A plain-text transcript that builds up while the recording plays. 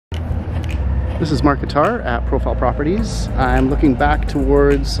This is Mark Attar at Profile Properties. I'm looking back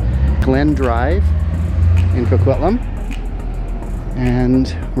towards Glen Drive in Coquitlam,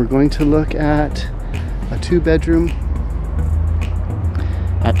 and we're going to look at a 2-bedroom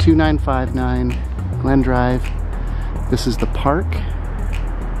at 2959 Glen Drive. This is the Parc.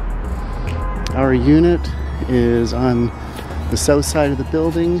 Our unit is on the south side of the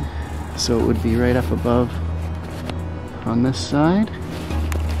building, so it would be right up above on this side.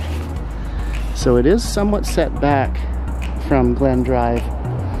 So it is somewhat set back from Glen Drive,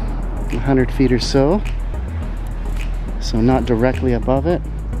 100 feet or so. So not directly above it.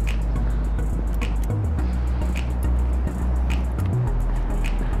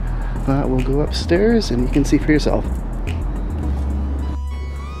 But we'll go upstairs and you can see for yourself.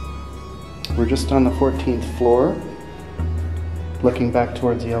 We're just on the 14th floor, looking back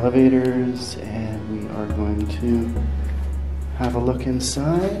towards the elevators, and we are going to have a look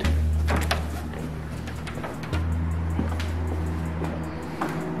inside.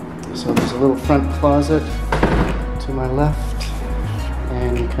 So there's a little front closet to my left,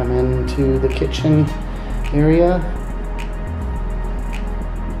 and you come into the kitchen area.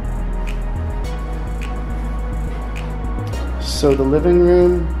 So the living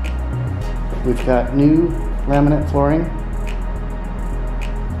room, we've got new laminate flooring,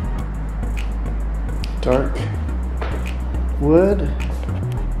 dark wood.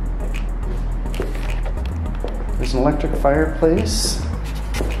 There's an electric fireplace,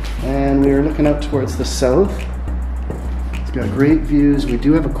 and we are looking out towards the south. It's got great views. We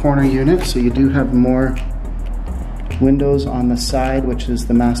do have a corner unit, so you do have more windows on the side, which is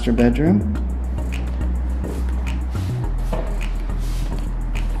the master bedroom.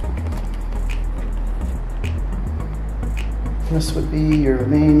 This would be your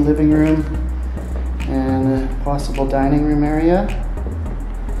main living room and a possible dining room area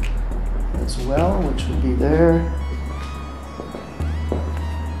as well, which would be there,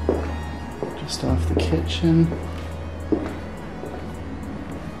 just off the kitchen.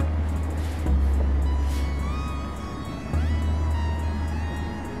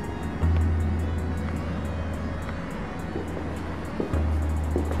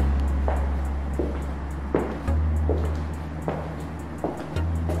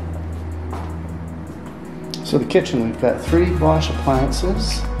 So the kitchen, we've got 3 Bosch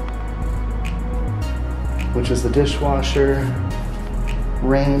appliances, which is the dishwasher,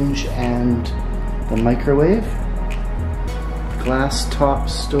 range, and the microwave. Glass top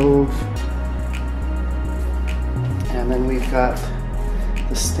stove. And then we've got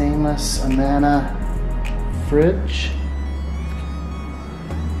the stainless Amana Fridge.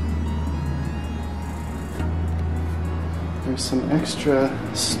 There's some extra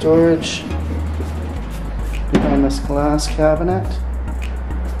storage behind this glass cabinet.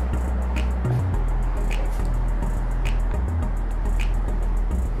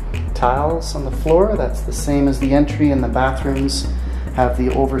 Tiles on the floor, that's the same as the entry, and the bathrooms have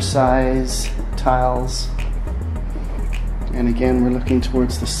the oversized tiles. And again, we're looking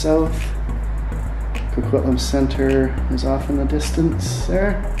towards the south. Coquitlam Centre is off in the distance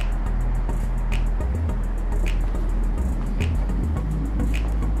there.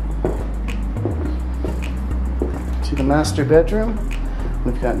 To the master bedroom,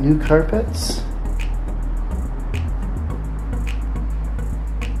 we've got new carpets.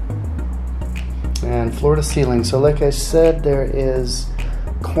 And floor to ceiling. So like I said, there is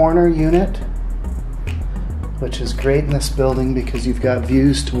corner unit, which is great in this building because you've got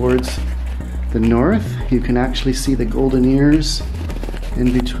views towards the north. You can actually see the golden ears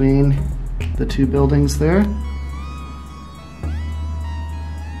in between the 2 buildings there.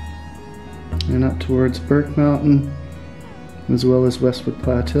 And up towards Burke Mountain, as well as Westwood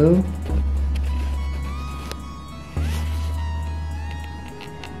Plateau.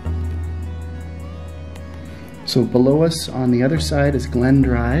 So below us on the other side is Glen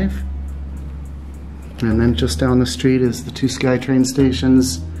Drive, and then just down the street is the 2 SkyTrain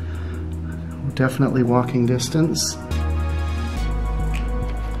stations. Definitely walking distance.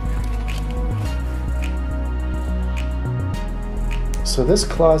 So this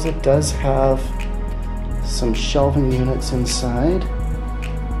closet does have some shelving units inside.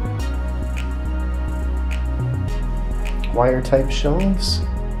 Wire type shelves,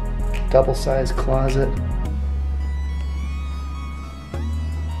 double-sized closet.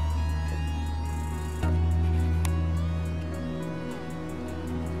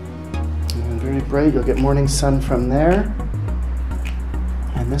 Very bright, you'll get morning sun from there.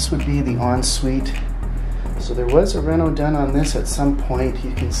 And this would be the ensuite. So there was a reno done on this at some point.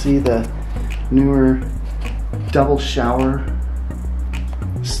 You can see the newer double shower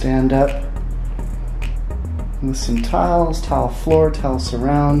stand up with some tiles, tile floor, tile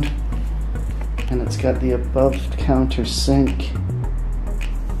surround, and it's got the above counter sink.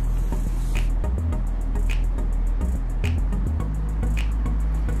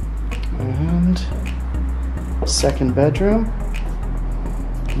 And second bedroom.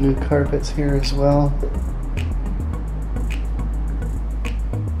 New carpets here as well.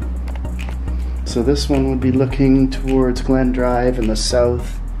 So this one would be looking towards Glen Drive in the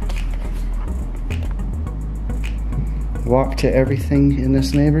south. Walk to everything in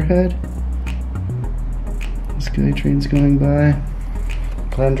this neighborhood. The SkyTrain's going by.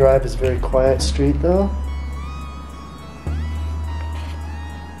 Glen Drive is a very quiet street though.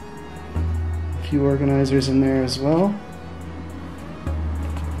 A few organizers in there as well.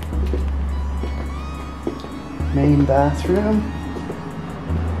 Main bathroom.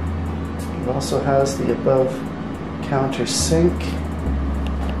 It also has the above counter sink.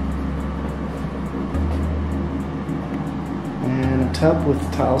 And a tub with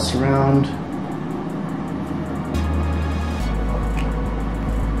tile surround.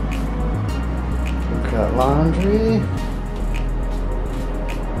 We've got laundry.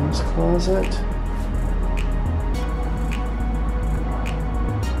 This closet.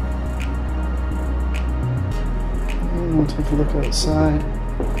 And we'll take a look outside.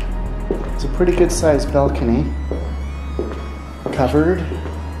 It's a pretty good sized balcony. Covered.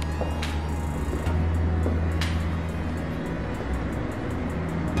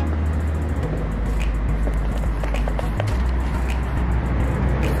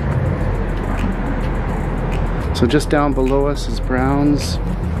 So just down below us is Brown's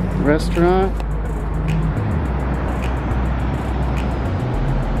restaurant.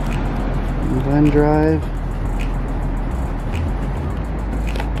 Glen Drive.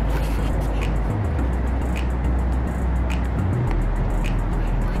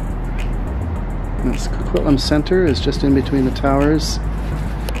 This Coquitlam Centre is just in between the towers.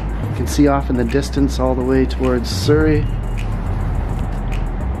 You can see off in the distance all the way towards Surrey.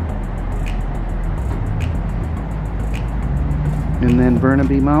 And then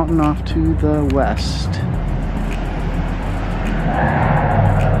Burnaby Mountain off to the west.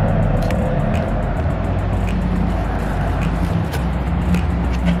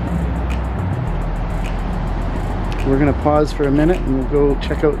 We're going to pause for a minute and we'll go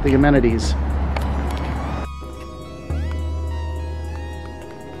check out the amenities.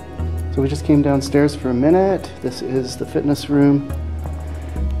 So we just came downstairs for a minute. This is the fitness room.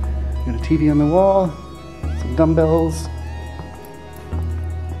 Got a TV on the wall, some dumbbells.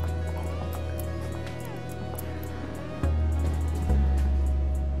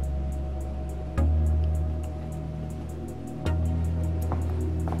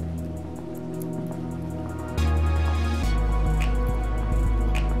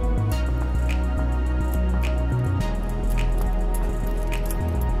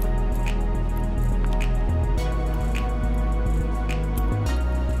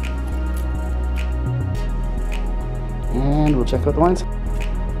 And we'll check out the wines.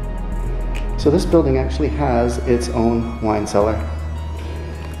 So this building actually has its own wine cellar.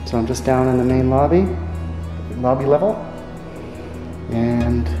 So I'm just down in the main lobby level.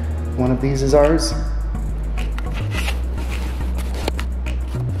 And one of these is ours.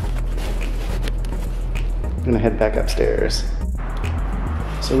 I'm gonna head back upstairs.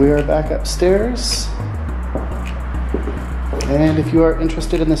 So we are back upstairs. And if you are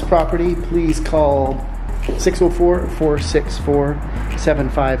interested in this property, please call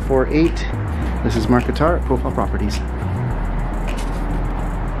 604-464-7548. This is Mark Attar at Profile Properties.